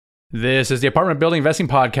This is the Apartment Building Investing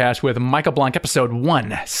Podcast with Michael Blank, episode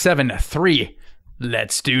 173.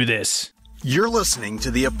 Let's do this. You're listening to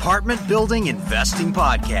the Apartment Building Investing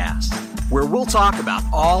Podcast, where we'll talk about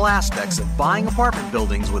all aspects of buying apartment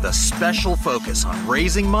buildings with a special focus on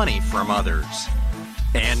raising money from others.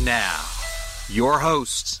 And now, your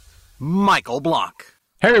host, Michael Blank.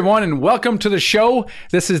 Hey everyone, and welcome to the show.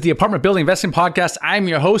 This is the Apartment Building Investing Podcast. I'm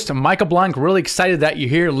your host, Michael Blank. Really excited that you're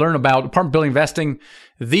here to learn about apartment building investing,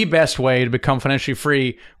 the best way to become financially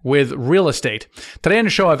free with real estate. Today on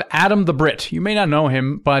the show, I have Adam the Brit. You may not know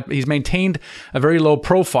him, but he's maintained a very low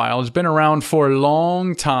profile. He's been around for a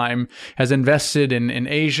long time, has invested in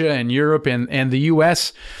Asia and Europe and the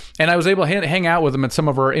US. And I was able to hang out with him at some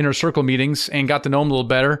of our inner circle meetings and got to know him a little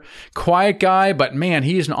better. Quiet guy, but man,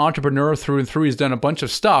 he's an entrepreneur through and through. He's done a bunch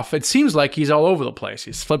of stuff. It seems like he's all over the place.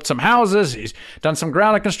 He's flipped some houses. He's done some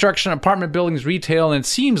ground-up construction, apartment buildings, retail, and it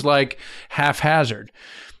seems like haphazard.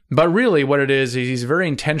 But really what it is he's very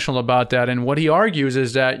intentional about that. And what he argues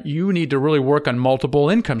is that you need to really work on multiple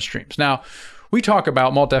income streams. Now, we talk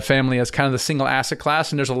about multifamily as kind of the single asset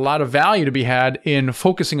class, and there's a lot of value to be had in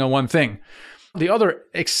focusing on one thing. The other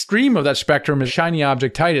extreme of that spectrum is shiny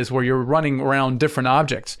objectitis, where you're running around different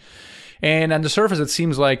objects. And on the surface, it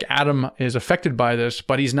seems like Adam is affected by this,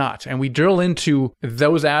 but he's not. And we drill into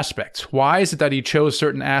those aspects. Why is it that he chose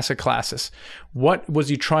certain asset classes? What was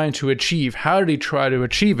he trying to achieve? How did he try to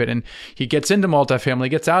achieve it? And he gets into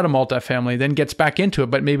multifamily, gets out of multifamily, then gets back into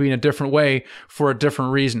it, but maybe in a different way for a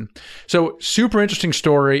different reason. So super interesting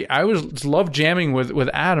story. I always love jamming with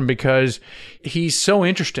Adam because he's so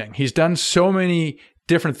interesting. He's done so many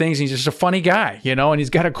different things. He's just a funny guy, and he's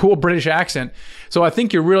got a cool British accent. So I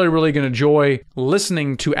think you're really, really going to enjoy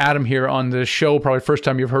listening to Adam here on this show. Probably first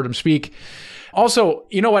time you've heard him speak. Also,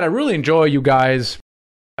 you know what? I really enjoy you guys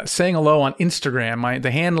saying hello on Instagram. The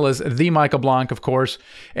handle is the Michael Blank, of course.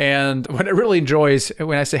 And what I really enjoy is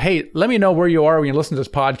when I say, hey, let me know where you are when you listen to this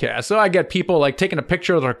podcast. So I get people like taking a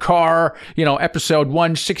picture of their car, episode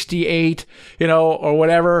 168, or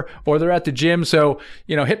whatever, or they're at the gym. So,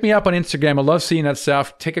 hit me up on Instagram. I love seeing that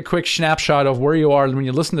stuff. Take a quick snapshot of where you are when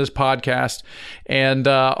you listen to this podcast. And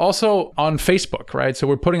also on Facebook, right? So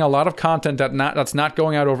we're putting a lot of content that's not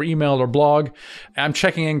going out over email or blog. I'm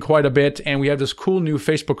checking in quite a bit. And we have this cool new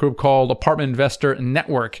Facebook group called Apartment Investor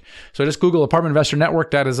Network. So just Google Apartment Investor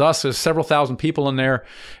Network. That is us. There's several thousand people in there.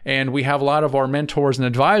 And we have a lot of our mentors and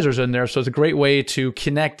advisors in there. So it's a great way to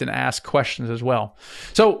connect and ask questions as well.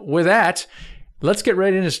 So with that, let's get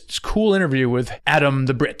right into this cool interview with Adam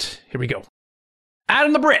the Brit. Here we go.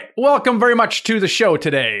 Adam the Brit, welcome very much to the show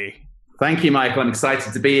today. Thank you, Michael. I'm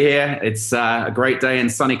excited to be here. It's a great day in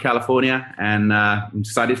sunny California, and I'm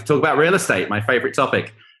excited to talk about real estate, my favorite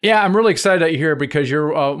topic. Yeah, I'm really excited that you're here because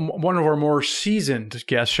you're one of our more seasoned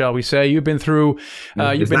guests, shall we say. You've been through,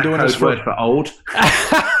 you've been doing this for old.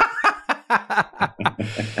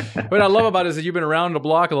 What I love about it is that you've been around the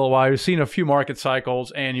block a little while. You've seen a few market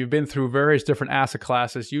cycles, and you've been through various different asset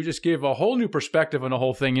classes. You just give a whole new perspective on the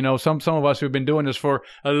whole thing. Some of us who've been doing this for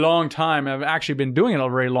a long time have actually been doing it a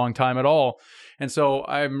very long time at all. And so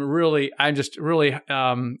I'm just really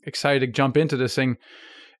excited to jump into this thing.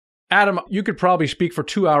 Adam, you could probably speak for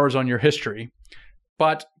 2 hours on your history,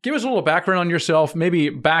 but give us a little background on yourself, maybe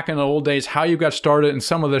back in the old days, how you got started and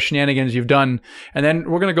some of the shenanigans you've done. And then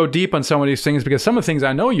we're going to go deep on some of these things because some of the things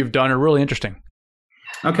I know you've done are really interesting.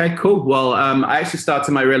 Okay, cool. Well, I actually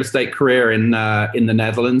started my real estate career in the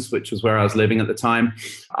Netherlands, which was where I was living at the time.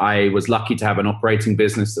 I was lucky to have an operating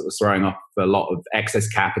business that was throwing off a lot of excess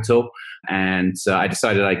capital. And I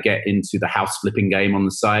decided I'd get into the house flipping game on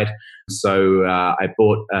the side. So I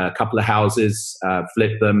bought a couple of houses,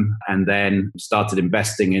 flipped them, and then started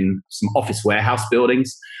investing in some office warehouse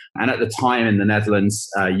buildings. And at the time in the Netherlands,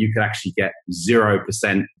 you could actually get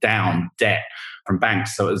 0% down debt from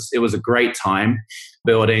banks. So it was a great time.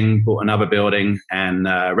 Bought another building and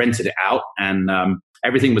rented it out. And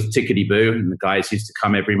everything was tickety-boo. And the guys used to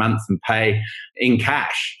come every month and pay in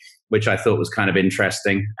cash, which I thought was kind of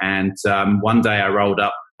interesting. And one day I rolled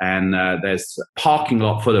up and there's a parking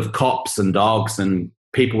lot full of cops and dogs and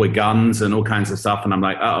people with guns and all kinds of stuff. And I'm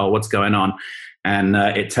like, uh-oh, what's going on? And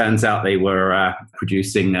it turns out they were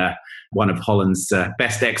producing one of Holland's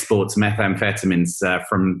best exports, methamphetamines,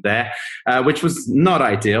 from there, which was not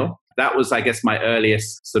ideal. That was, I guess, my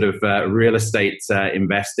earliest sort of real estate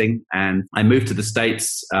investing. And I moved to the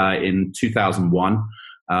States in 2001.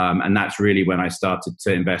 And that's really when I started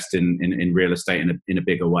to invest in real estate in a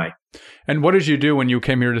bigger way. And what did you do when you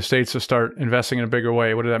came here to the States to start investing in a bigger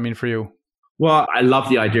way? What did that mean for you? Well, I love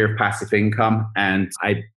the idea of passive income. And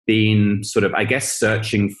I've been sort of, I guess,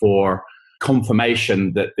 searching for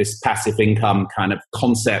confirmation that this passive income kind of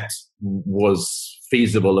concept was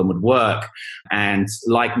feasible and would work. And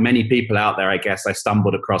like many people out there, I guess I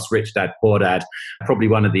stumbled across Rich Dad Poor Dad, probably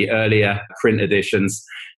one of the earlier print editions.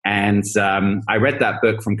 And I read that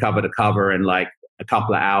book from cover to cover in like a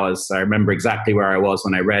couple of hours. So I remember exactly where I was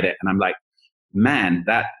when I read it. And I'm like, man,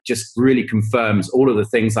 that just really confirms all of the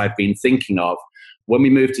things I've been thinking of. When we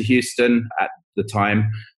moved to Houston at the time,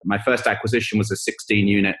 my first acquisition was a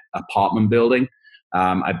 16-unit apartment building.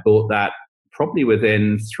 I bought that probably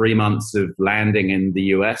within 3 months of landing in the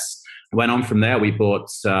US. Went on from there. We bought,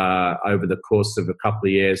 over the course of a couple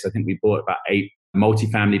of years, I think we bought about 8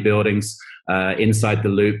 multifamily buildings inside the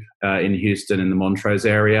Loop in Houston in the Montrose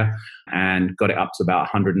area, and got it up to about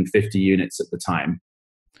 150 units at the time.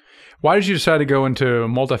 Why did you decide to go into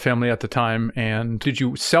multifamily at the time? And did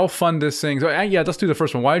you self-fund this thing? So, yeah, let's do the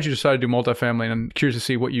first one. Why did you decide to do multifamily? And I'm curious to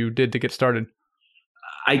see what you did to get started.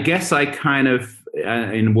 I guess I kind of,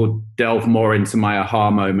 and we'll delve more into my aha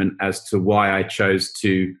moment as to why I chose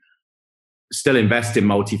to still invest in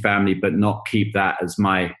multifamily, but not keep that as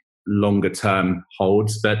my longer term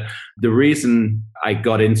holds. But the reason I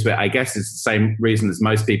got into it, I guess, is the same reason as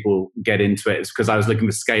most people get into it, is because I was looking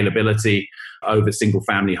for scalability over single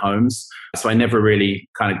family homes. So I never really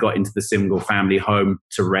kind of got into the single family home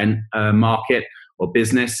to rent market or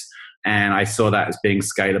business. And I saw that as being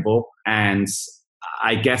scalable. And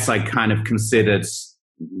I guess I kind of considered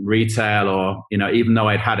retail, or, you know, even though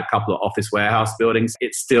I'd had a couple of office warehouse buildings,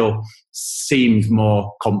 it still seemed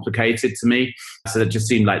more complicated to me. So it just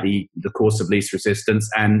seemed like the course of least resistance.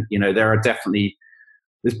 And, you know,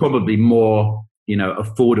 there's probably more, you know,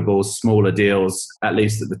 affordable, smaller deals, at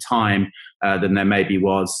least at the time, than there maybe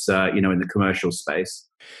was, you know, in the commercial space.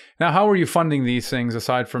 Now, how were you funding these things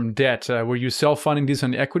aside from debt? Were you self-funding these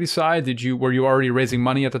on the equity side? Were you already raising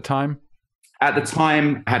money at the time? At the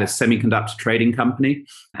time, I had a semiconductor trading company,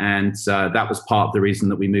 and that was part of the reason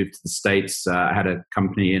that we moved to the States. I had a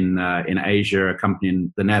company in Asia, a company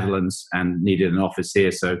in the Netherlands, and needed an office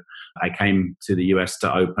here. So I came to the US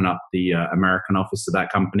to open up the American office of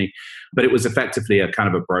that company. But it was effectively a kind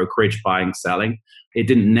of a brokerage, buying, selling. It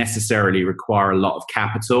didn't necessarily require a lot of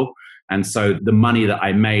capital. And so the money that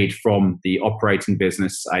I made from the operating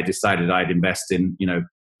business, I decided I'd invest in, you know,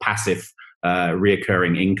 passive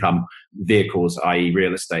reoccurring income vehicles, i.e.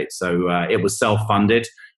 real estate. So it was self-funded,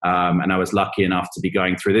 and I was lucky enough to be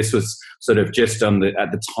going through. This was sort of just at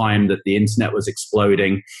the time that the internet was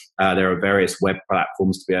exploding. There are various web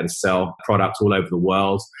platforms to be able to sell products all over the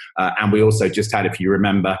world. And we also just had, if you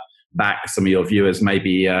remember back, some of your viewers may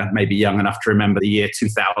be young enough to remember the year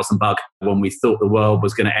 2000 bug, when we thought the world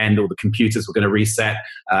was going to end, all the computers were going to reset.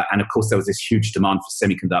 And of course, there was this huge demand for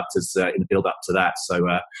semiconductors in the build up to that.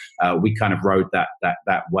 So we kind of rode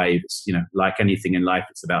that wave. It's, you know, like anything in life,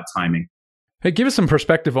 it's about timing. Hey, give us some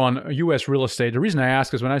perspective on U.S. real estate. The reason I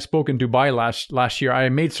ask is when I spoke in Dubai last year, I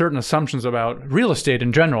made certain assumptions about real estate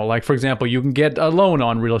in general. Like, for example, you can get a loan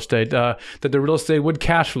on real estate, that the real estate would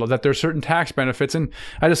cash flow, that there are certain tax benefits. And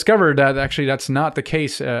I discovered that actually that's not the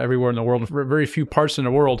case everywhere in the world, very few parts in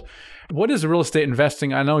the world. What is real estate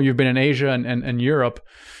investing? I know you've been in Asia and Europe.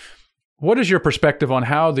 What is your perspective on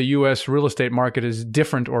how the U.S. real estate market is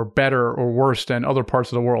different or better or worse than other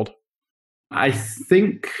parts of the world? I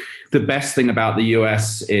think the best thing about the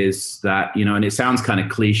US is that, you know, and it sounds kind of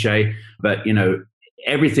cliche, but, you know,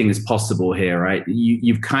 everything is possible here, right?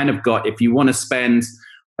 You've kind of got, if you want to spend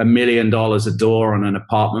 $1 million a door on an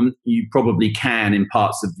apartment, you probably can in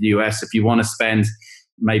parts of the US. If you want to spend,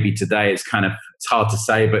 maybe today it's hard to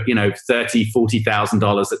say, but, you know, $30,000,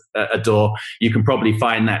 $40,000 a door, you can probably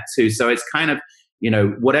find that too. So it's kind of, you know,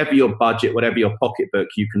 whatever your budget, whatever your pocketbook,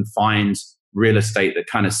 you can find real estate that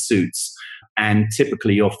kind of suits. And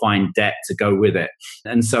typically you'll find debt to go with it.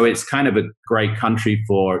 And so it's kind of a great country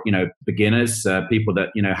for, you know, beginners, people that,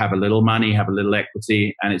 you know, have a little money, have a little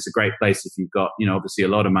equity. And it's a great place if you've got, you know, obviously a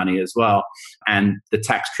lot of money as well. And the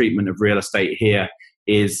tax treatment of real estate here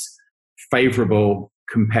is favorable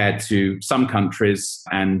compared to some countries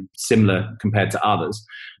and similar compared to others.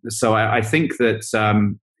 So I think that,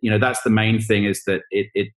 you know, that's the main thing, is that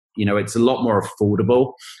it you know, it's a lot more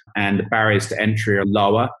affordable and the barriers to entry are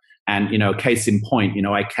lower. And, you know, case in point, you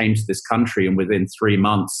know, I came to this country and within 3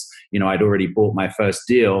 months, you know, I'd already bought my first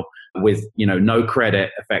deal with, you know, no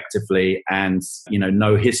credit effectively and, you know,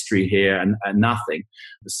 no history here and nothing.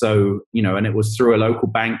 So, you know, and it was through a local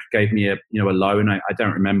bank, gave me a loan. I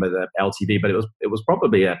don't remember the LTV, but it was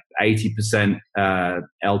probably a 80%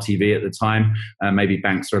 LTV at the time. Maybe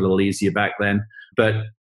banks were a little easier back then. But,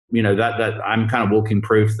 you know, that I'm kind of walking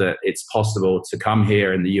proof that it's possible to come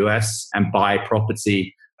here in the US and buy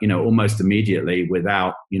property almost immediately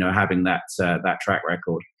without, having that track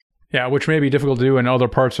record. Yeah, which may be difficult to do in other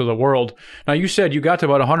parts of the world. Now, you said you got to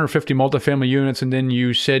about 150 multifamily units, and then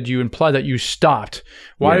you said you implied that you stopped.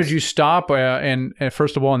 Why did you stop? And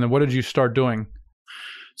first of all, and then what did you start doing?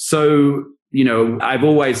 So, I've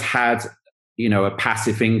always had, a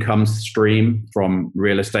passive income stream from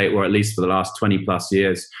real estate, or at least for the last 20 plus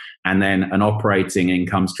years, and then an operating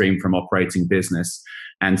income stream from operating business.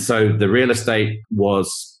 And so the real estate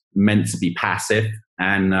was meant to be passive.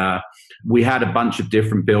 And we had a bunch of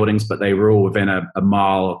different buildings, but they were all within a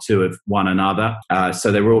mile or two of one another.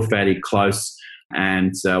 So they were all fairly close.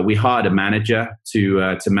 And we hired a manager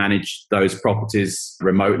to manage those properties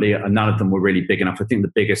remotely. And none of them were really big enough. I think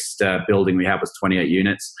the biggest building we had was 28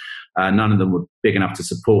 units. None of them were big enough to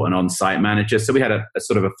support an on-site manager. So we had a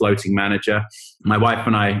sort of a floating manager. My wife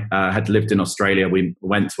and I had lived in Australia. We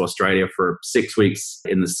went to Australia for 6 weeks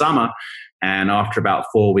in the summer. And after about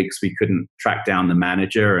 4 weeks, we couldn't track down the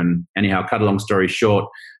manager. And anyhow, cut a long story short,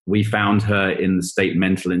 we found her in the state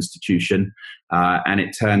mental institution. And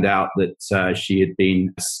it turned out that she had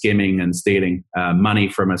been skimming and stealing money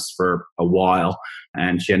from us for a while.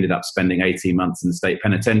 And she ended up spending 18 months in the state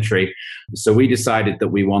penitentiary. So we decided that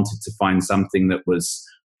we wanted to find something that was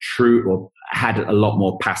true or had a lot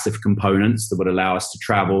more passive components that would allow us to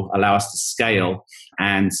travel, allow us to scale,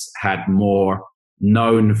 and had more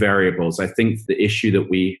known variables. I think the issue that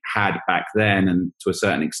we had back then, and to a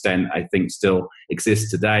certain extent I think still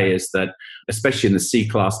exists today, is that especially in the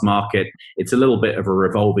C-class market, it's a little bit of a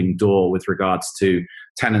revolving door with regards to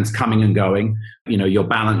tenants coming and going. Your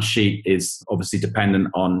balance sheet is obviously dependent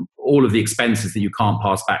on all of the expenses that you can't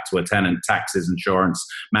pass back to a tenant: taxes, insurance,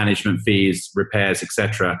 management fees, repairs,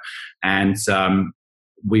 etc. And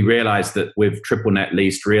we realized that with triple net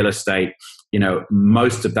leased real estate,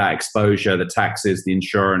 most of that exposure, the taxes, the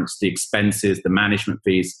insurance, the expenses, the management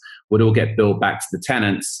fees would all get billed back to the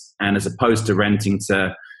tenants. And as opposed to renting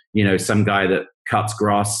to, some guy that cuts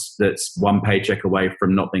grass that's one paycheck away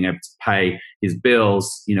from not being able to pay his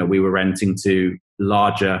bills, we were renting to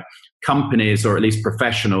larger companies, or at least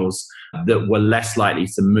professionals that were less likely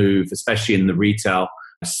to move, especially in the retail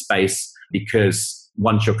space, because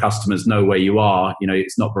once your customers know where you are,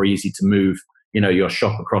 it's not very easy to move your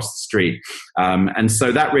shop across the street. And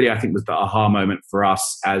so that really, I think, was the aha moment for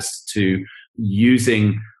us as to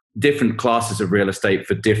using different classes of real estate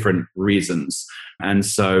for different reasons. And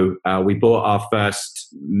so we bought our first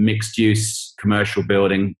mixed-use commercial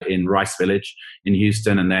building in Rice Village in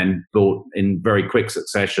Houston, and then bought in very quick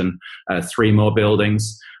succession 3 more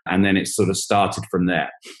buildings. And then it sort of started from there.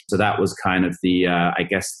 So that was kind of the, I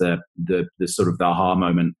guess, the sort of the aha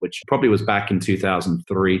moment, which probably was back in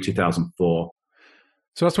 2003, 2004.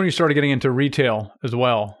 So that's when you started getting into retail as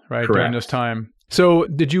well, right? Correct. During this time. So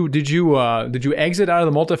did you exit out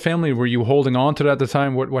of the multifamily? Were you holding on to that at the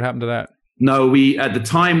time? What happened to that? No, at the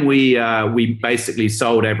time we basically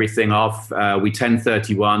sold everything off. We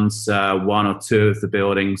 1031s 1 or 2 of the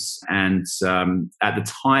buildings, and at the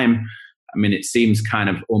time, I mean, it seems kind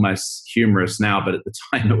of almost humorous now, but at the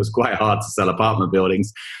time it was quite hard to sell apartment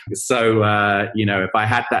buildings. So, if I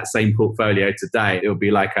had that same portfolio today, it would be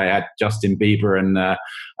like I had Justin Bieber and, the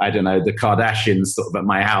Kardashians sort of at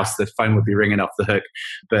my house. The phone would be ringing off the hook.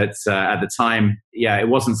 But at the time, it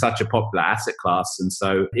wasn't such a popular asset class. And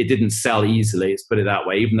so it didn't sell easily, let's put it that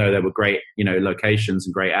way, even though there were great, locations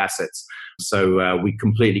and great assets. So we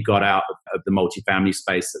completely got out of the multifamily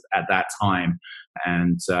space at that time,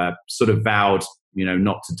 and sort of vowed,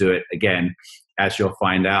 not to do it again. As you'll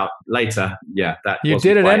find out later, that you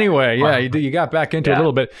did it anyway. Yeah, you got back into it a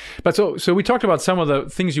little bit. But so we talked about some of the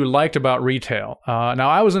things you liked about retail. Now,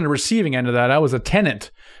 I was in the receiving end of that. I was a tenant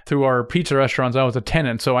through our pizza restaurants. I was a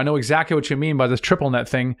tenant, so I know exactly what you mean by this triple net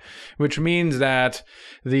thing, which means that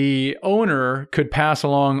the owner could pass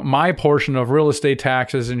along my portion of real estate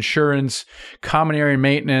taxes, insurance, common area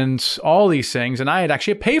maintenance, all these things, and I had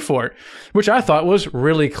actually pay for it, which I thought was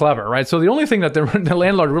really clever, right? So the only thing that the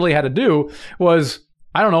landlord really had to do was,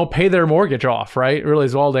 pay their mortgage off, right? Really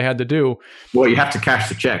is all they had to do. Well, you have to cash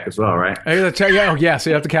the check as well, right? So you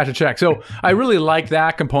have to cash a check. So I really like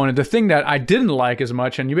that component. The thing that I didn't like as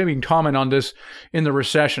much, and you maybe can comment on this in the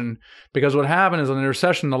recession, because what happened is in the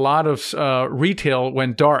recession, a lot of retail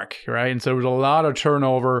went dark, right? And so there was a lot of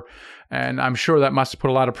turnover, and I'm sure that must have put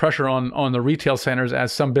a lot of pressure on the retail centers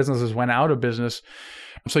as some businesses went out of business.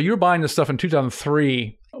 So you were buying this stuff in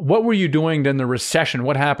 2003. What were you doing in the recession?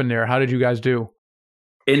 What happened there? How did you guys do?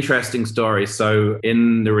 Interesting story. So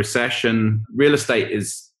in the recession, real estate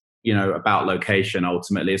is, about location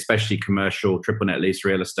ultimately, especially commercial triple net lease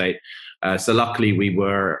real estate. So luckily we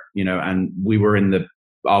were, and we were in the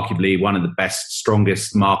arguably one of the best,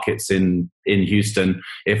 strongest markets in Houston,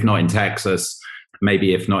 if not in Texas,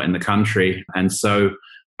 maybe if not in the country. And so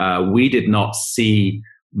we did not see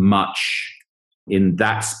much in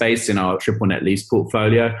that space in our triple net lease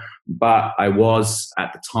portfolio. But I was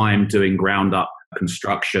at the time doing ground up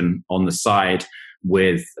construction on the side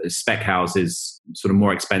with spec houses, sort of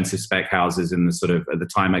more expensive spec houses in the sort of, at the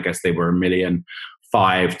time, I guess they were $1.5 million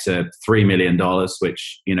to $3 million,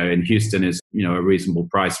 which, in Houston is, a reasonable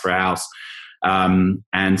price for a house.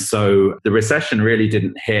 And so the recession really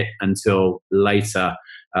didn't hit until later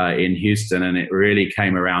in Houston, and it really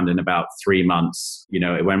came around in about 3 months.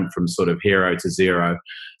 It went from sort of hero to zero.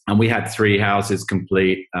 And we had 3 houses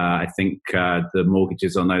complete. I think the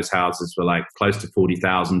mortgages on those houses were like close to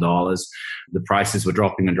 $40,000. The prices were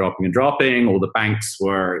dropping and dropping and dropping. All the banks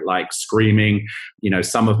were like screaming.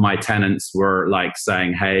 Some of my tenants were like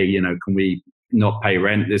saying, hey, can we not pay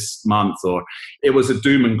rent this month? Or it was a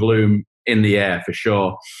doom and gloom in the air for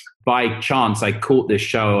sure. By chance, I caught this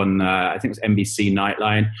show on, I think it was NBC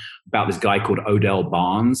Nightline, about this guy called Odell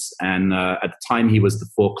Barnes. And at the time, he was the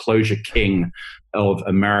foreclosure king of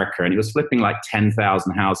America. And he was flipping like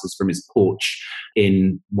 10,000 houses from his porch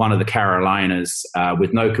in one of the Carolinas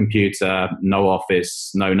with no computer, no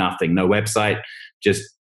office, no nothing, no website, just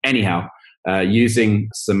anyhow. Using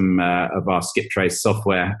some of our SkipTrace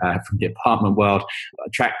software from the apartment world,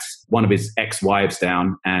 tracked one of his ex-wives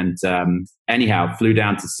down and anyhow flew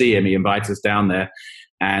down to see him. He invited us down there,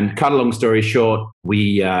 and cut a long story short,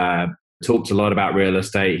 we talked a lot about real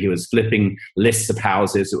estate. He was flipping lists of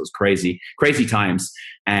houses. It was crazy times.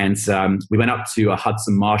 And we went up to a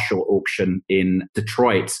Hudson Marshall auction in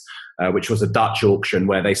Detroit, which was a Dutch auction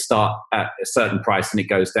where they start at a certain price and it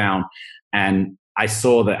goes down. And I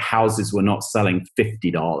saw that houses were not selling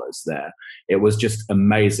 $50 there. It was just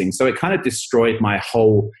amazing. So it kind of destroyed my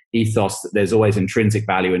whole ethos that there's always intrinsic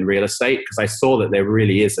value in real estate, because I saw that there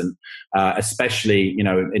really isn't, especially,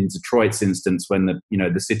 in Detroit's instance, when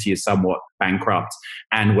the city is somewhat bankrupt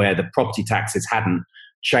and where the property taxes hadn't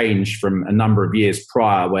changed from a number of years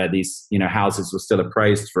prior, where these, houses were still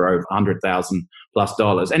appraised for over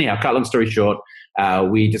 $100,000+. Anyhow, cut long story short,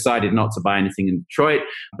 we decided not to buy anything in Detroit,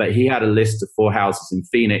 but he had a list of 4 houses in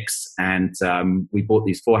Phoenix, and we bought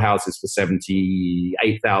these 4 houses for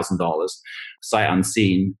 $78,000, sight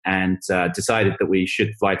unseen, and decided that we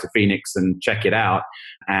should fly to Phoenix and check it out.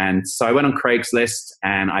 And so I went on Craigslist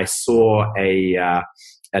and I saw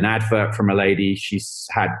an advert from a lady. She's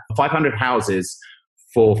had 500 houses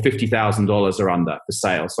for $50,000 or under for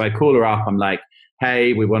sale. So I call her up. I'm like,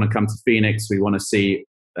 hey, we want to come to Phoenix. We want to see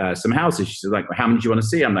some houses. She's like, how many do you want to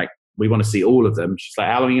see? I'm like, we want to see all of them. She's like,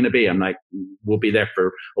 how long are you going to be? I'm like, we'll be there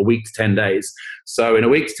for a week to 10 days. So in a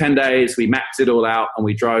week to 10 days, we mapped it all out and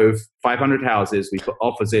we drove 500 houses. We put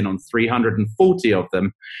offers in on 340 of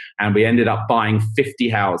them, and we ended up buying 50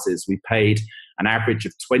 houses. We paid an average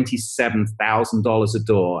of $27,000 a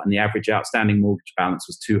door, and the average outstanding mortgage balance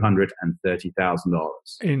was $230,000.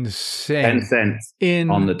 Insane. 10 cents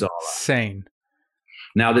on the dollar. Insane.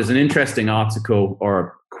 Now, there's an interesting article or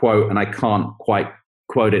a quote, and I can't quite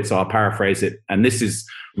quote it, so I'll paraphrase it. And this is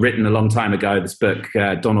written a long time ago, this book,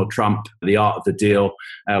 Donald Trump, The Art of the Deal,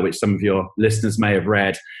 which some of your listeners may have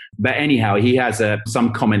read. But anyhow, he has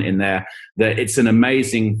some comment in there that it's an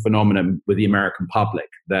amazing phenomenon with the American public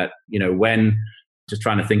that, when, just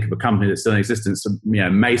trying to think of a company that's still in existence,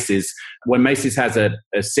 Macy's, when Macy's has a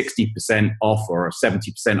 60% off or a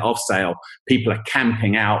 70% off sale, people are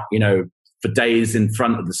camping out, for days in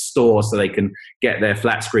front of the store so they can get their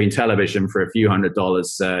flat screen television for a few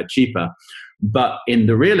 $100s cheaper. But in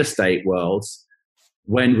the real estate world,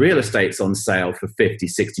 when real estate's on sale for 50,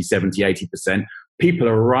 60, 70, 80%, people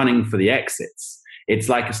are running for the exits. It's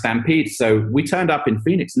like a stampede. So we turned up in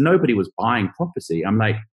Phoenix. Nobody was buying property. I'm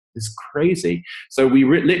like, this is crazy. So we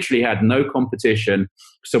literally had no competition.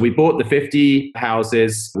 So we bought the 50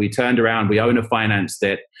 houses. We turned around. We owner financed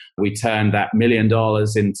it. We turned that $1 million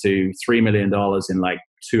into $3 million in like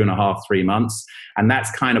 2.5, 3 months. And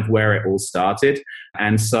that's kind of where it all started.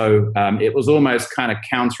 And so it was almost kind of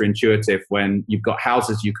counterintuitive when you've got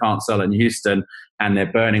houses you can't sell in Houston and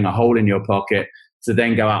they're burning a hole in your pocket to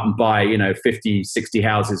then go out and buy, 50, 60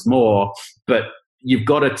 houses more. But you've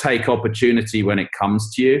got to take opportunity when it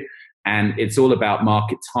comes to you. And it's all about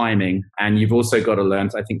market timing. And you've also got to learn,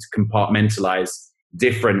 I think, to compartmentalize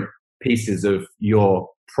different pieces of your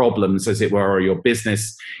problems, as it were, or your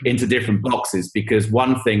business into different boxes, because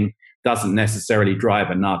one thing doesn't necessarily drive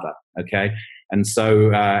another. Okay. And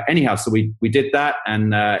so anyhow, so we did that.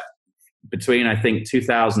 And between, I think,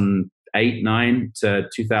 2008-9 to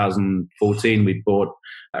 2014, we bought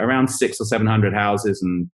around 600 or 700 houses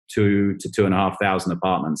and 2 to 2,500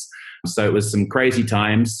 apartments. So it was some crazy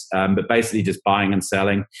times, but basically just buying and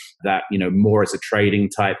selling that, more as a trading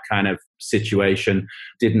type kind of situation.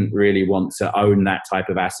 Didn't really want to own that type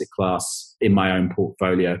of asset class in my own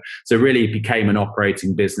portfolio. So really it became an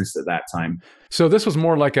operating business at that time. So this was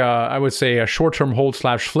more like I would say a short-term hold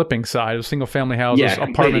 / flipping side of single family houses,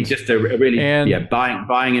 apartments. Just a really,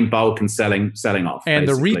 buying in bulk and selling off. And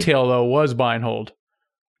basically. The retail though was buy and hold.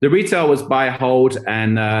 The retail was buy hold.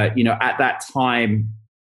 And, at that time,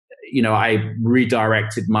 I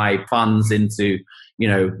redirected my funds into,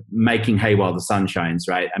 making hay while the sun shines,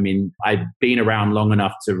 right? I mean, I've been around long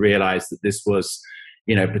enough to realize that this was,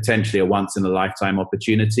 potentially a once in a lifetime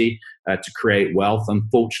opportunity to create wealth.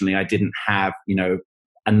 Unfortunately, I didn't have,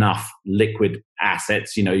 enough liquid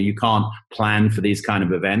assets. You can't plan for these kind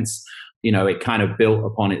of events. It kind of built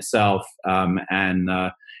upon itself. And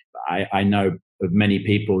I know of many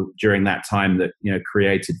people during that time that,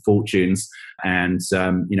 created fortunes. And,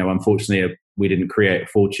 unfortunately, we didn't create a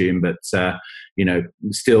fortune, but,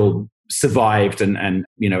 still survived and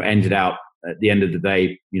ended out at the end of the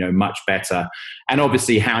day, much better. And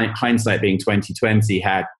obviously hindsight being 2020,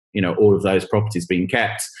 had, all of those properties being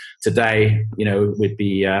kept today, with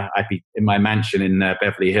the, I'd be in my mansion in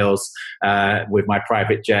Beverly Hills with my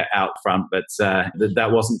private jet out front, but that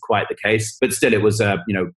wasn't quite the case. But still, it was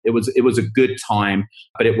it was a good time,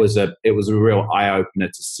 but it was a real eye opener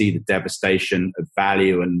to see the devastation of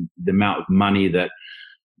value and the amount of money that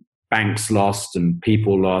banks lost and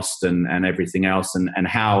people lost and everything else, and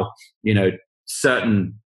how,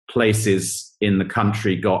 certain places in the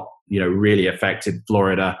country got, really affected.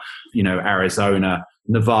 Florida, Arizona,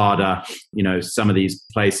 Nevada, some of these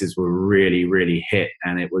places were really, really hit,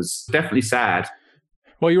 and it was definitely sad.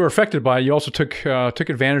 Well, you were affected by it. You also took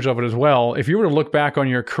advantage of it as well. If you were to look back on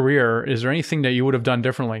your career, is there anything that you would have done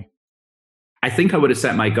differently? I think I would have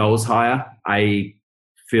set my goals higher. I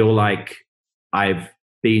feel like I've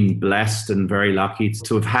been blessed and very lucky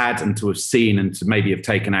to have had and to have seen and to maybe have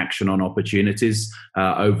taken action on opportunities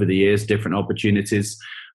over the years, different opportunities.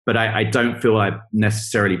 But I don't feel I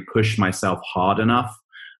necessarily pushed myself hard enough.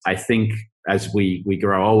 I think as we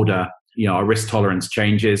grow older, our risk tolerance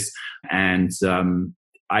changes. And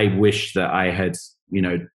I wish that I had,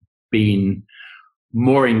 been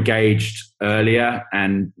more engaged earlier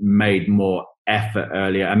and made more effort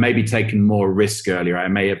earlier and maybe taken more risk earlier. I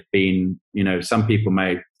may have been, some people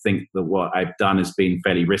may think that what I've done has been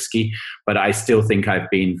fairly risky, but I still think I've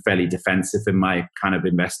been fairly defensive in my kind of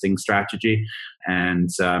investing strategy. And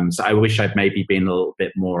so I wish I'd maybe been a little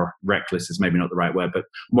bit more reckless, is maybe not the right word, but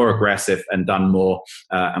more aggressive and done more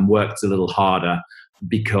and worked a little harder,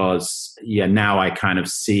 because now I kind of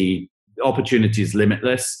see opportunities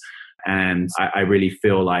limitless. And I really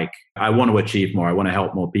feel like I want to achieve more. I want to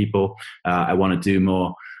help more people. I want to do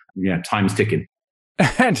more. Time's ticking.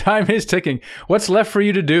 And time is ticking. What's left for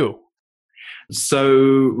you to do?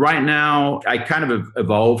 So right now, I kind of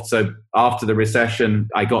evolved. So after the recession,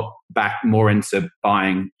 I got back more into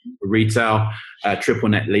buying retail, triple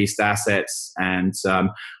net leased assets. And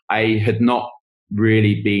I had not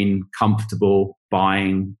really been comfortable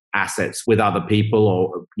buying assets with other people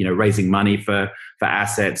or, raising money for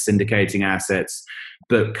assets, syndicating assets,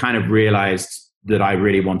 but kind of realized that I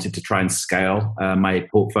really wanted to try and scale my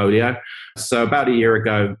portfolio. So about a year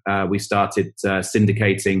ago, we started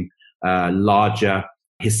syndicating larger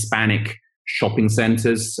Hispanic shopping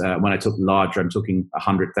centers. When I took larger, I'm talking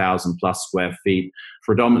 100,000 plus square feet,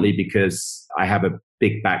 predominantly because I have a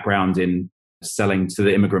big background in selling to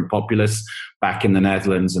the immigrant populace back in the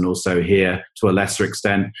Netherlands and also here to a lesser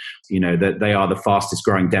extent. That they are the fastest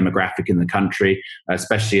growing demographic in the country,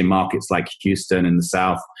 especially in markets like Houston in the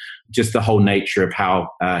South. Just the whole nature of how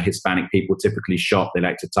Hispanic people typically shop. They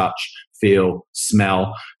like to touch, feel,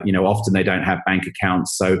 smell. Often they don't have bank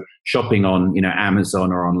accounts. So shopping on,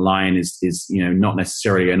 Amazon or online is not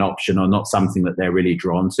necessarily an option or not something that they're really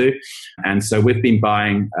drawn to. And so we've been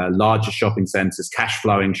buying larger shopping centers, cash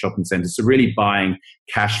flowing shopping centers. So really buying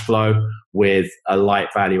cash flow with a light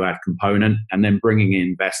value add component, and then bringing in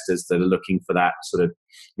investors that are looking for that sort of,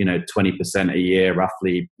 20% a year,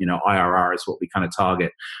 roughly, IRR is what we kind of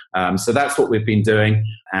target. So that's what we've been doing.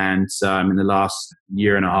 And in the last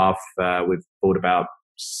year and a half, we've bought about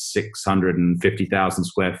 650,000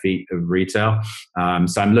 square feet of retail.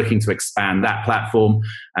 So I'm looking to expand that platform.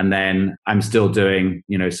 And then I'm still doing,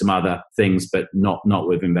 some other things, but not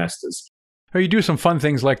with investors. Or you do some fun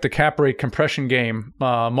things like the cap rate compression game,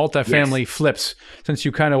 multifamily flips, since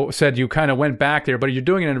you kind of said you kind of went back there, but you're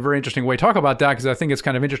doing it in a very interesting way. Talk about that, because I think it's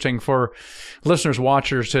kind of interesting for listeners,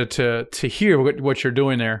 watchers to hear what you're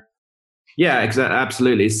doing there. Yeah, exactly.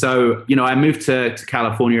 Absolutely. So, I moved to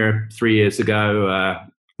California 3 years ago.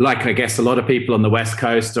 Like, I guess a lot of people on the West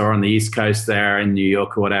Coast or on the East Coast there in New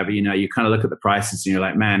York or whatever, you kind of look at the prices and you're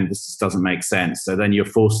like, man, this just doesn't make sense. So then you're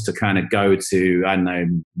forced to kind of go to, I don't know,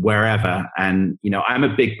 wherever. And, I'm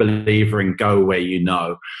a big believer in go where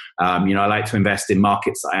I like to invest in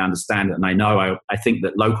markets that I understand and I know. I think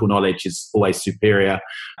that local knowledge is always superior.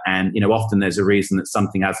 And, often there's a reason that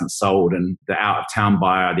something hasn't sold, and the out-of-town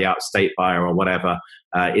buyer, the out-of-state buyer or whatever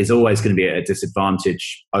is always going to be at a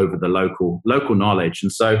disadvantage over the local knowledge.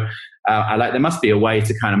 And so there must be a way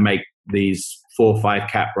to kind of make these 4 or 5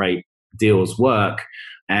 cap rate deals work.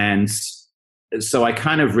 And so I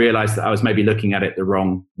kind of realized that I was maybe looking at it the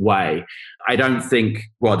wrong way. I don't think,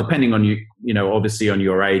 well, depending on obviously on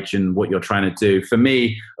your age and what you're trying to do, for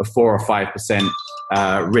me, a 4 or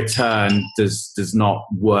 5% return does not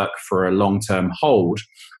work for a long-term hold.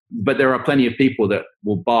 But there are plenty of people that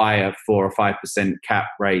will buy a 4 or 5% cap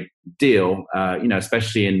rate deal,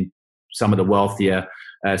 especially in some of the wealthier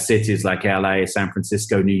cities like LA, San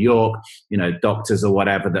Francisco, New York, doctors or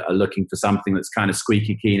whatever that are looking for something that's kind of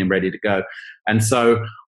squeaky clean and ready to go. And so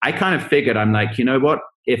I kind of figured, I'm like, you know what,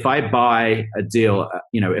 if I buy a deal,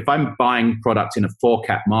 if I'm buying product in a 4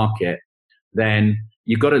 cap market, then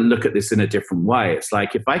you've got to look at this in a different way. It's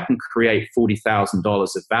like, if I can create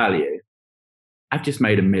 $40,000 of value, I've just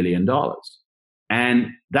made $1 million. And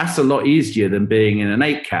that's a lot easier than being in an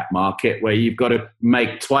 8 cap market where you've got to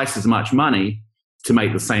make twice as much money to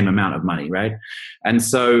make the same amount of money, right? And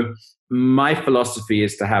so my philosophy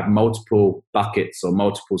is to have multiple buckets or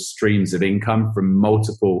multiple streams of income from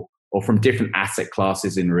different asset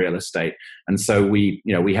classes in real estate. And so we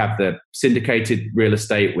have the syndicated real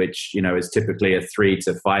estate, which, is typically a 3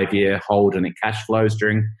 to 5 year hold, and it cash flows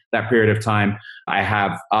during that period of time. I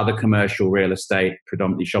have other commercial real estate,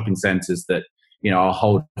 predominantly shopping centers that, I'll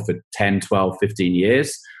hold for 10, 12, 15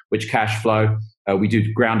 years, which cash flow. We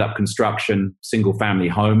do ground up construction, single family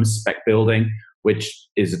homes, spec building, which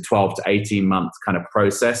is a 12 to 18 month kind of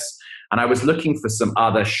process. And I was looking for some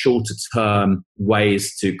other shorter term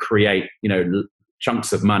ways to create,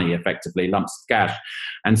 chunks of money, effectively lumps of cash.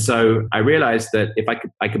 And so I realized that if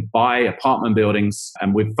I could buy apartment buildings,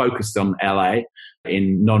 and we've focused on LA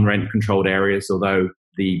in non-rent controlled areas, although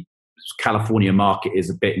the California market is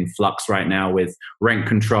a bit in flux right now with rent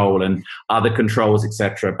control and other controls,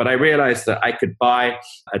 etc. But I realized that I could buy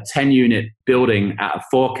a 10 unit building at a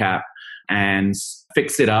 4 cap and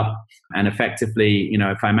fix it up. And effectively,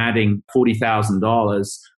 if I'm adding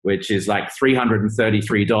 $40,000, which is like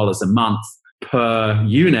 $333 a month per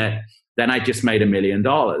unit, then I just made $1 million.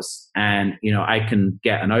 And, I can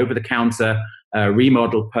get an over-the-counter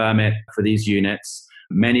remodel permit for these units.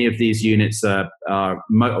 Many of these units or a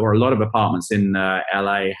lot of apartments in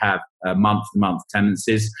LA have month-to-month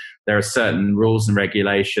tenancies. There are certain rules and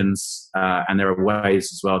regulations, and there are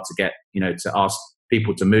ways as well to get, to ask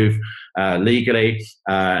people to move legally.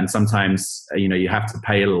 And sometimes, you have to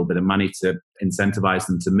pay a little bit of money to incentivize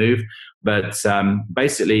them to move. But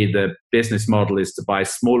basically, the business model is to buy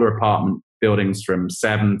smaller apartment buildings from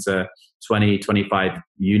 7 to 20, 25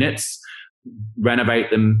 units, renovate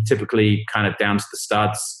them typically kind of down to the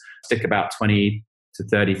studs, stick about $20,000 to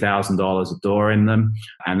 $30,000 a door in them,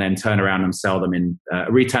 and then turn around and sell them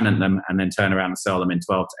re-tenant them, and then turn around and sell them in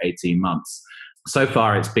 12 to 18 months. So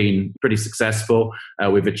far, it's been pretty successful.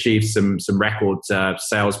 We've achieved some record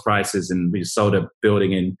sales prices, and we sold a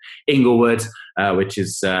building in Inglewood, which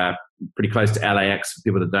is pretty close to LAX for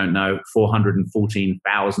people that don't know,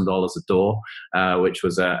 $414,000 a door, which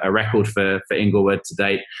was a record for Inglewood to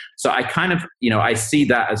date. So I kind of, I see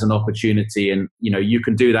that as an opportunity, and, you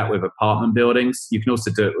can do that with apartment buildings. You can also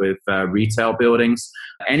do it with retail buildings.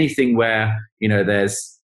 Anything where,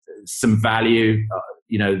 there's some value,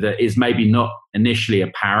 that is maybe not initially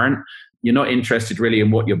apparent. You're not interested really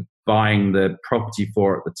in what you're buying the property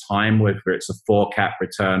for at the time, whether it's a 4 cap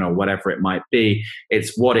return or whatever it might be.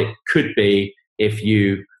 It's what it could be if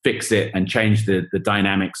you fix it and change the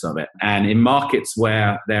dynamics of it. And in markets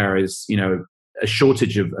where there is, a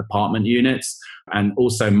shortage of apartment units, and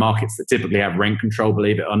also markets that typically have rent control,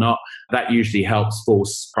 believe it or not, that usually helps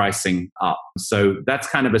force pricing up. So that's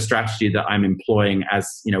kind of a strategy that I'm employing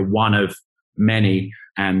as, one of many.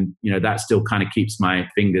 And, that still kind of keeps my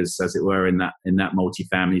fingers, as it were, in that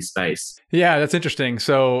multifamily space. Yeah, that's interesting.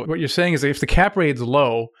 So what you're saying is that if the cap rate is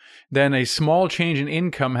low, then a small change in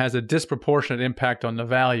income has a disproportionate impact on the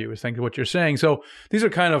value, I think what you're saying. So these are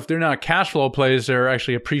they're not cash flow plays, they're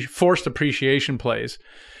actually forced appreciation plays.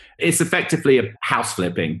 It's effectively a house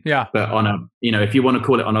flipping. Yeah. But on a, if you want to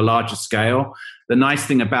call it on a larger scale, the nice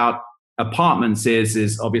thing about apartments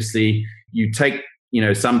is obviously you take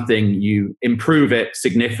something, you improve it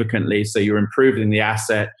significantly. So you're improving the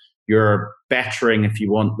asset, you're bettering, if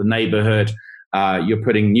you want, the neighborhood, you're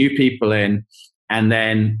putting new people in. And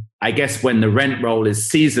then I guess when the rent roll is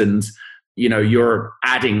seasoned, you're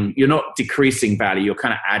not decreasing value, you're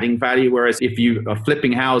kind of adding value. Whereas if you are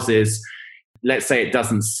flipping houses, let's say it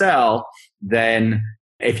doesn't sell, then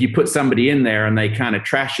if you put somebody in there and they kind of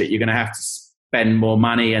trash it, you're going to have to spend more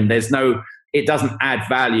money, and it doesn't add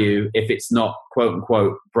value if it's not quote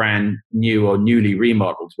unquote brand new or newly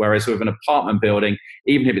remodeled. Whereas with an apartment building,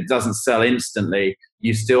 even if it doesn't sell instantly,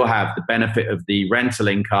 you still have the benefit of the rental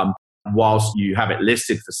income whilst you have it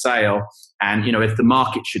listed for sale. And, if the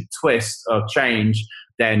market should twist or change,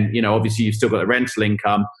 then, obviously you've still got the rental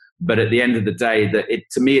income. But at the end of the day,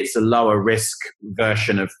 to me, it's a lower risk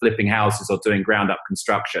version of flipping houses or doing ground up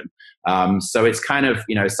construction. So it's kind of,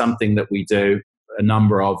 something that we do a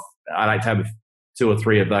number of. I like to have 2 or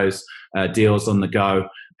 3 of those deals on the go.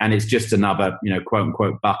 And it's just another, quote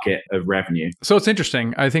unquote, bucket of revenue. So it's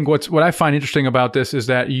interesting. I think what I find interesting about this is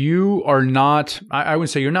that you are not, I would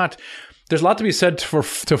say you're not, there's a lot to be said to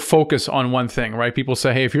focus on one thing, right? People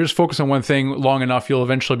say, hey, if you're just focused on one thing long enough, you'll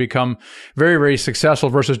eventually become very, very successful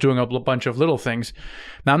versus doing a bunch of little things.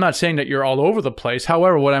 Now, I'm not saying that you're all over the place.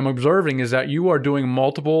 However, what I'm observing is that you are doing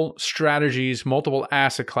multiple strategies, multiple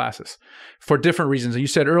asset classes for different reasons. And you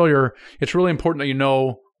said earlier, it's really important that you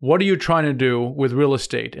know, what are you trying to do with real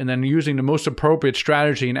estate? And then using the most appropriate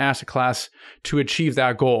strategy and asset class to achieve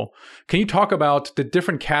that goal. Can you talk about the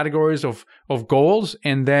different categories of goals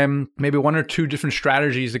and then maybe 1 or 2 different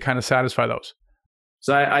strategies to kind of satisfy those?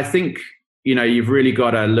 So I think, you've really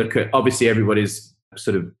got to look at, obviously everybody's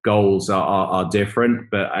sort of goals are different,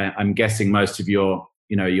 but I'm guessing most of your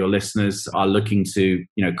listeners are looking to,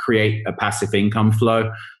 create a passive income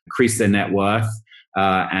flow, increase their net worth,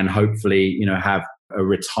 and hopefully, have a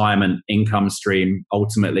retirement income stream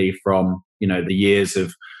ultimately from, the years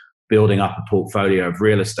of building up a portfolio of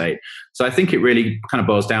real estate. So I think it really kind of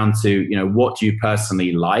boils down to, what do you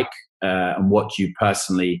personally like and what do you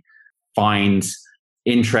personally find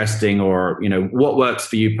interesting, or, what works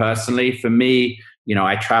for you personally. For me,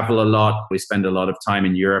 I travel a lot. We spend a lot of time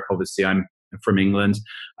in Europe. Obviously, I'm from England.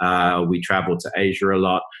 We travel to Asia a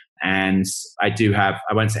lot. And I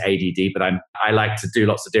won't say ADD, but I like to do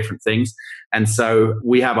lots of different things. And so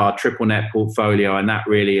we have our triple net portfolio, and that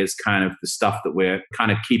really is kind of the stuff that we're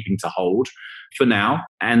kind of keeping to hold for now.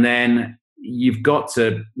 And then you've got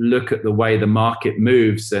to look at the way the market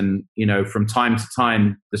moves, and, from time to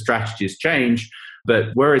time, the strategies change. But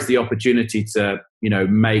where is the opportunity to,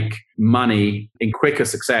 make money in quicker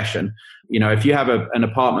succession? If you have an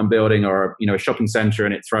apartment building or, a shopping center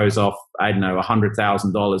and it throws off, I don't know,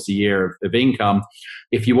 $100,000 a year of income,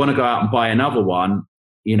 if you want to go out and buy another one,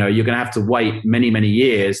 you're going to have to wait many, many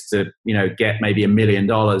years to, get maybe $1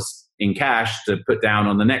 million in cash to put down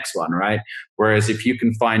on the next one, right? Whereas if you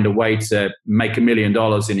can find a way to make $1 million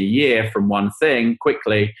in a year from one thing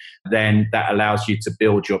quickly, then that allows you to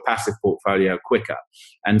build your passive portfolio quicker.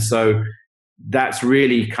 And so that's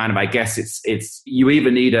really kind of, I guess it's you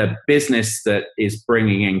either need a business that is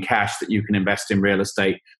bringing in cash that you can invest in real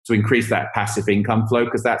estate to increase that passive income flow,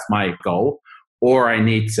 because that's my goal, or I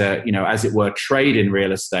need to, as it were, trade in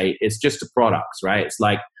real estate. It's just a product, right? It's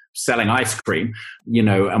like selling ice cream,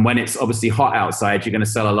 and when it's obviously hot outside, you're going to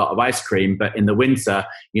sell a lot of ice cream. But in the winter,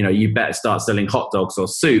 you better start selling hot dogs or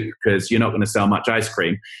soup, because you're not going to sell much ice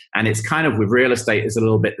cream. And it's kind of with real estate is a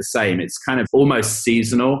little bit the same. It's kind of almost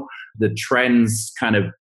seasonal. The trends kind of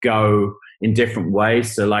go in different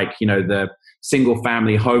ways. So like, the single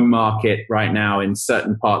family home market right now in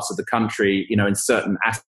certain parts of the country, in certain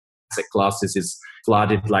asset classes is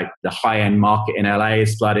flooded. Like the high-end market in LA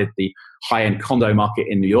is flooded. The high-end condo market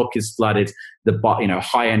in New York is flooded. The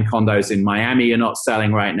high-end condos in Miami are not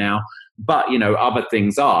selling right now, but other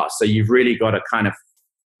things are. So you've really got to kind of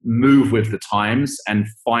move with the times and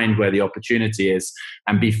find where the opportunity is,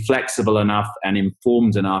 and be flexible enough and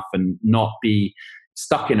informed enough, and not be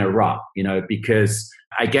stuck in a rut, because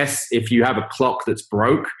I guess if you have a clock that's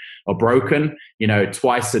broken,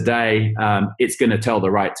 twice a day, it's going to tell the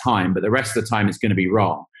right time, but the rest of the time it's going to be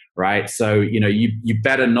wrong. Right. So, you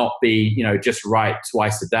better not be, just right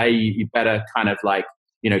twice a day. You better kind of like,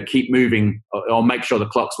 keep moving, or make sure the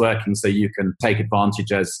clock's working so you can take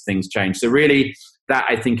advantage as things change. So really, that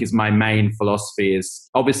I think is my main philosophy. Is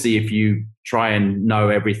obviously if you try and know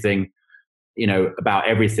everything, about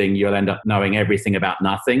everything, you'll end up knowing everything about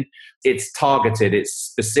nothing. It's targeted, it's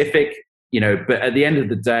specific, but at the end of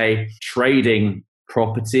the day, trading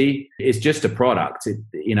property is just a product.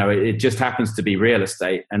 It just happens to be real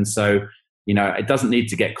estate. And so It doesn't need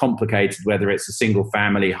to get complicated, whether it's a single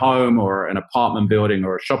family home or an apartment building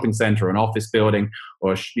or a shopping center or an office building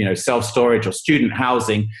or, self-storage or student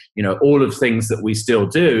housing, all of things that we still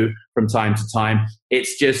do from time to time.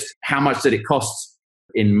 It's just how much did it cost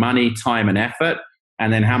in money, time, and effort?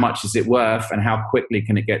 And then how much is it worth and how quickly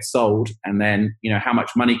can it get sold? And then, how much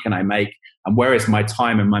money can I make and where is my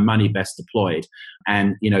time and my money best deployed?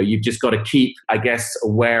 And, you've just got to keep, I guess,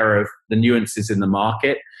 aware of the nuances in the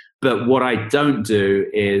market. But what I don't do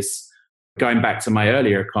is, going back to my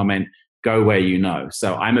earlier comment, go where you know.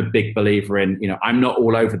 So I'm a big believer in, I'm not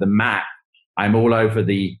all over the map. I'm all over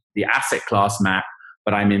the asset class map,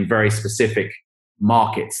 but I'm in very specific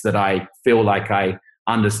markets that I feel like I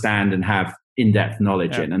understand and have in-depth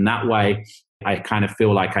knowledge in. And that way, I kind of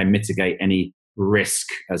feel like I mitigate any risk,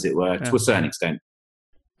 as it were, to a certain extent.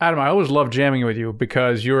 Adam, I always love jamming with you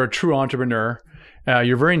because you're a true entrepreneur.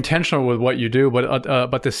 You're very intentional with what you do, but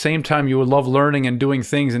at the same time, you love learning and doing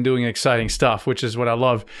things and doing exciting stuff, which is what I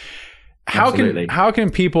love. How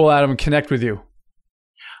can people, Adam, connect with you?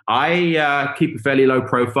 I keep a fairly low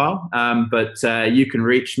profile, but you can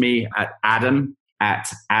reach me at Adam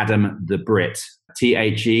the Brit,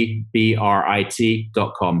 TheBrit.com.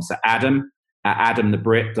 So Adam at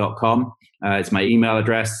AdamTheBrit.com. It's my email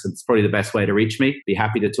address. It's probably the best way to reach me. Be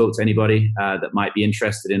happy to talk to anybody that might be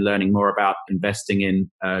interested in learning more about investing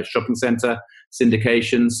in shopping center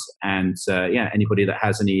syndications, and anybody that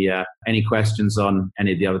has any questions on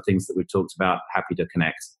any of the other things that we've talked about. Happy to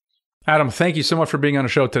connect. Adam, thank you so much for being on the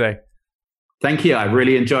show today. Thank you. I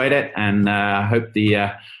really enjoyed it, and I hope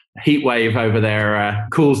the heat wave over there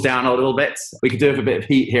cools down a little bit. We could do with a bit of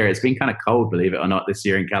heat here. It's been kind of cold, believe it or not, this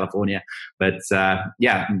year in California. But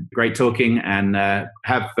great talking, and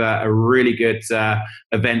have a really good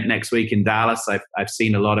event next week in Dallas. I've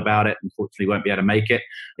seen a lot about it. Unfortunately, won't be able to make it.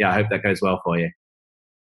 I hope that goes well for you.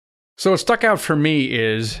 So what stuck out for me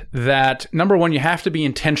is that, number one, you have to be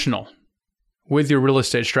intentional with your real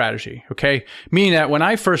estate strategy, okay? Meaning that when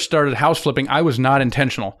I first started house flipping, I was not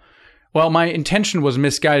intentional. Well, my intention was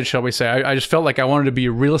misguided, shall we say. I just felt like I wanted to be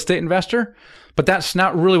a real estate investor, but that's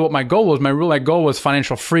not really what my goal was. My goal was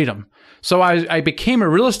financial freedom. So I became a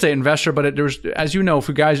real estate investor, but there's, as you know,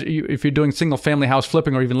 if you're doing single family house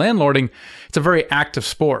flipping or even landlording, it's a very active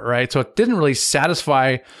sport, right? So it didn't really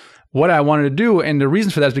satisfy what I wanted to do. And the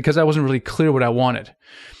reason for that is because I wasn't really clear what I wanted.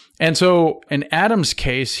 And so in Adam's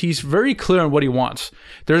case, he's very clear on what he wants.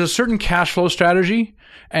 There's a certain cash flow strategy,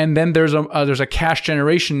 and then there's a cash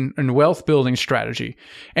generation and wealth building strategy.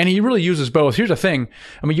 And he really uses both. Here's the thing.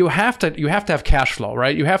 I mean, you have to have cash flow,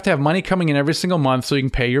 right? You have to have money coming in every single month so you can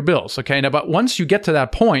pay your bills, okay? Now, but once you get to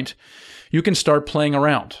that point, you can start playing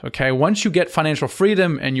around, okay? Once you get financial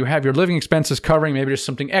freedom and you have your living expenses covering, maybe there's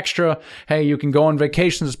something extra. Hey, you can go on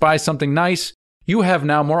vacations, buy something nice. You have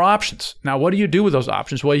now more options. Now, what do you do with those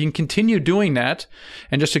options? Well, you can continue doing that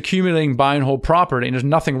and just accumulating buy and hold property, and there's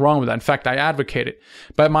nothing wrong with that. In fact, I advocate it.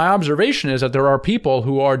 But my observation is that there are people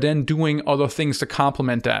who are then doing other things to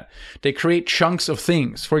complement that. They create chunks of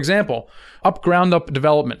things. For example, ground up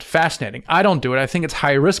development. Fascinating. I don't do it. I think it's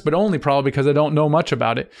high risk, but only probably because I don't know much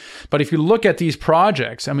about it. But if you look at these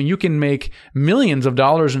projects, I mean, you can make millions of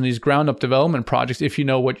dollars in these ground up development projects if you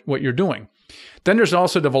know what you're doing. Then there's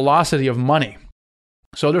also the velocity of money.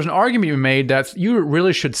 So there's an argument to be made that you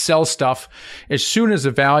really should sell stuff as soon as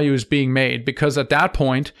the value is being made, because at that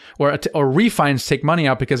point, or refines take money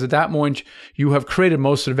out, because at that point you have created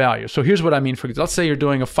most of the value. So here's what I mean. Let's say you're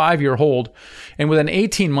doing a 5-year hold, and within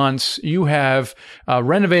 18 months you have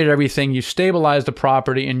renovated everything, you've stabilized the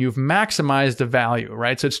property, and you've maximized the value,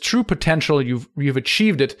 right? So it's true potential. You've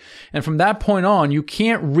achieved it, and from that point on, you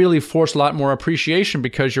can't really force a lot more appreciation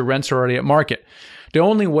because your rents are already at market. The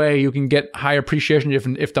only way you can get high appreciation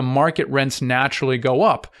if the market rents naturally go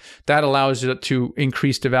up. That allows you to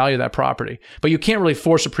increase the value of that property. But you can't really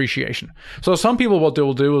force appreciation. So some people, what they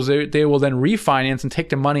will do is they will then refinance and take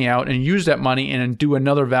the money out and use that money and do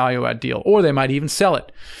another value add deal. Or they might even sell it.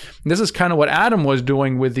 And this is kind of what Adam was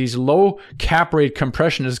doing with these low cap rate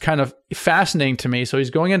compression. Is kind of fascinating to me. So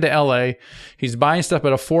he's going into LA. He's buying stuff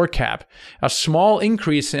at a 4 cap. A small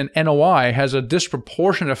increase in NOI has a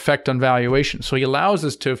disproportionate effect on valuation. So he allows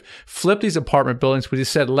us to flip these apartment buildings with, he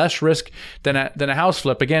said, less risk than a house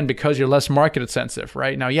flip. Again, because you're less market sensitive,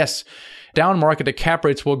 right? Now, yes, down market, the cap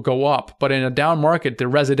rates will go up, but in a down market, the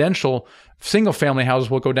residential single family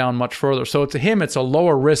houses will go down much further. So to him, it's a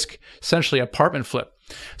lower risk, essentially apartment flip.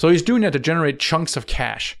 So he's doing that to generate chunks of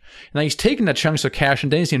cash. Now he's taking the chunks of cash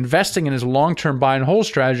and then he's investing in his long-term buy and hold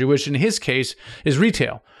strategy, which in his case is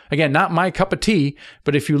retail. Again, not my cup of tea,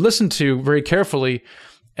 but if you listen to very carefully,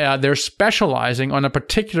 they're specializing on a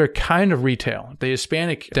particular kind of retail, the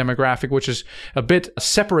Hispanic demographic, which is a bit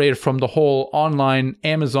separated from the whole online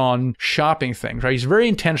Amazon shopping thing, right? He's very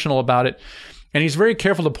intentional about it. And he's very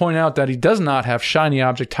careful to point out that he does not have shiny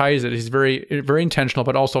object ties. He's very, very intentional,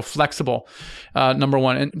 but also flexible, number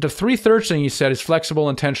one. And the 3/3 thing he said is flexible,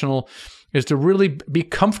 intentional, is to really be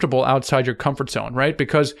comfortable outside your comfort zone, right?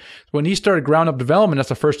 Because when he started ground up development, that's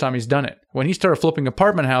the first time he's done it. When he started flipping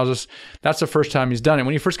apartment houses, that's the first time he's done it.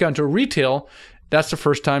 When he first got into retail, that's the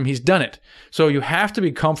first time he's done it. So you have to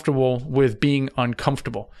be comfortable with being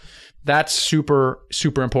uncomfortable. That's super,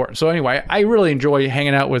 super important. So anyway, I really enjoy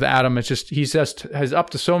hanging out with Adam. It's just, he's just has up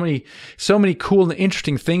to so many cool and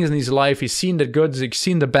interesting things in his life. He's seen the goods, he's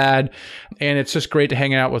seen the bad, and it's just great to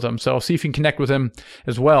hang out with him. So see if you can connect with him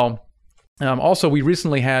as well. Also, we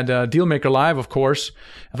recently had Dealmaker Live, of course,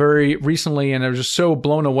 very recently, and I was just so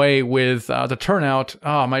blown away with the turnout.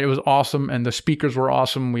 It was awesome, and the speakers were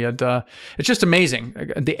awesome. We had it's just amazing.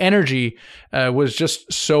 The energy was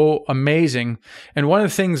just so amazing. And one of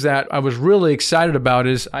the things that I was really excited about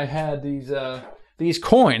is I had these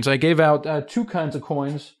coins. I gave out two kinds of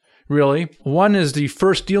coins, really. One is the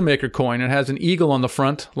first Dealmaker coin. It has an eagle on the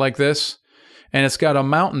front like this. And it's got a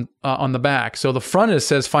mountain on the back. So the front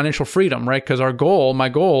says financial freedom, right? Because my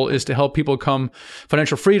goal is to help people come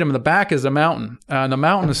financial freedom. And the back is a mountain. And the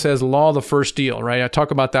mountain says law of the first deal, right? I talk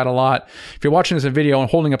about that a lot. If you're watching this in video and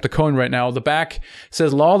holding up the coin right now, the back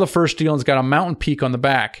says law of the first deal, and it's got a mountain peak on the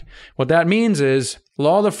back. What that means is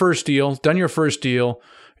law of the first deal, done your first deal,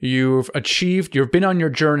 you've achieved, you've been on your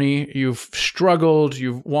journey, you've struggled,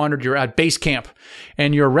 you've wandered, you're at base camp,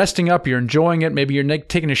 and you're resting up, you're enjoying it. Maybe you're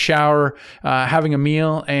taking a shower, having a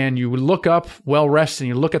meal, and you look up well rested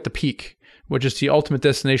and you look at the peak, which is the ultimate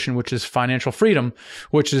destination, which is financial freedom,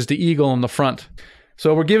 which is the eagle in the front.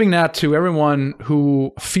 So we're giving that to everyone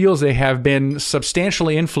who feels they have been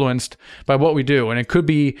substantially influenced by what we do. And it could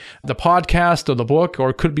be the podcast or the book, or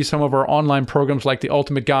it could be some of our online programs like the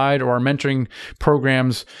Ultimate Guide or our mentoring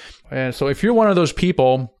programs. And so if you're one of those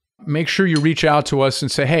people, make sure you reach out to us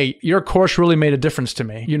and say, hey, your course really made a difference to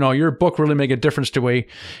me. Your book really made a difference to me.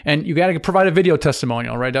 And you got to provide a video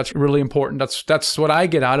testimonial, right? That's really important. That's what I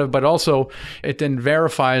get out of, but also it then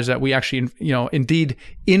verifies that we actually, indeed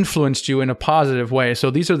influenced you in a positive way.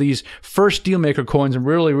 So these are these first Dealmaker coins. I'm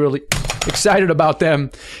really, really excited about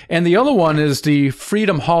them. And the other one is the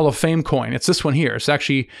Freedom Hall of Fame coin. It's this one here. It's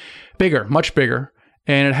actually bigger, much bigger.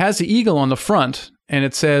 And it has the eagle on the front. And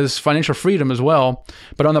it says financial freedom as well.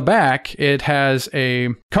 But on the back, it has a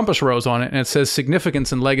compass rose on it, and it says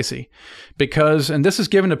significance and legacy. And this is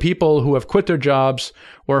given to people who have quit their jobs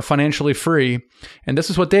or are financially free, and this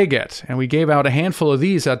is what they get. And we gave out a handful of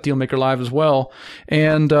these at Dealmaker Live as well.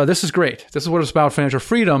 And this is great. This is what it's about, financial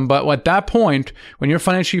freedom. But at that point, when you're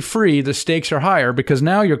financially free, the stakes are higher because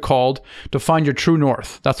now you're called to find your true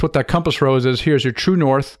north. That's what that compass rose is. Here's your true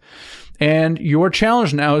north. And your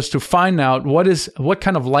challenge now is to find out what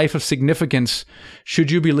kind of life of significance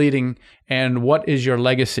should you be leading and what is your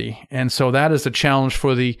legacy. And so that is the challenge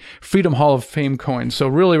for the Freedom Hall of Fame coin. So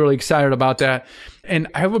really, really excited about that. And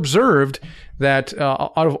I have observed that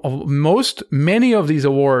out of many of these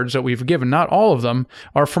awards that we've given, not all of them,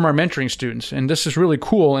 are from our mentoring students. And this is really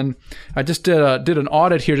cool. And I just did an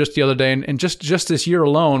audit here just the other day. And just this year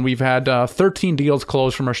alone, we've had 13 deals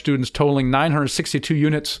closed from our students, totaling 962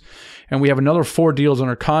 units. And we have another 4 deals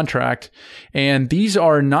under contract. And these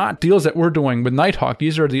are not deals that we're doing with Nighthawk.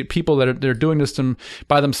 These are the people that they're doing this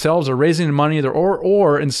by themselves, or raising money,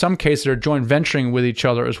 or in some cases, they're joint venturing with each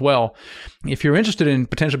other as well. If you're interested in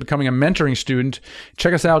potentially becoming a mentoring student,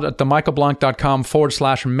 check us out at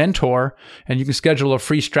themichaelblank.com/mentor, and you can schedule a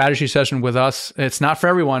free strategy session with us. It's not for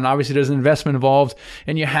everyone. Obviously, there's an investment involved,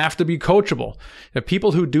 and you have to be coachable. The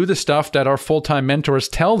people who do the stuff that our full-time mentors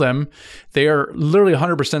tell them, they are literally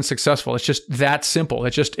 100% successful. It's just that simple. It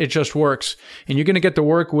just works. And you're going to get to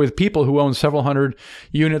work with people who own several hundred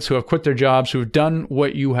units, who have quit their jobs, who've done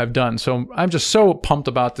what you have done. So I'm just so pumped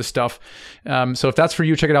about this stuff. So if that's for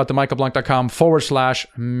you, check it out,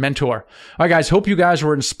 themichaelblank.com/mentor. All right, guys, hope you guys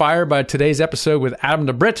were inspired by today's episode with Adam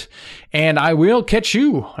DeBritt, and I will catch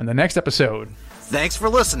you on the next episode. Thanks for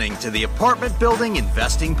listening to the Apartment Building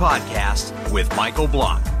Investing Podcast with Michael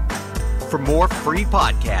Blank. For more free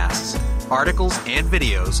podcasts, articles, and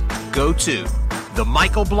videos, go to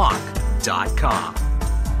themichaelblank.com.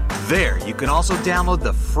 There, you can also download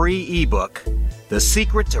the free ebook, The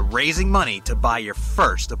Secret to Raising Money to Buy Your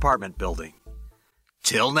First Apartment Building.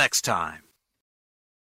 Till next time.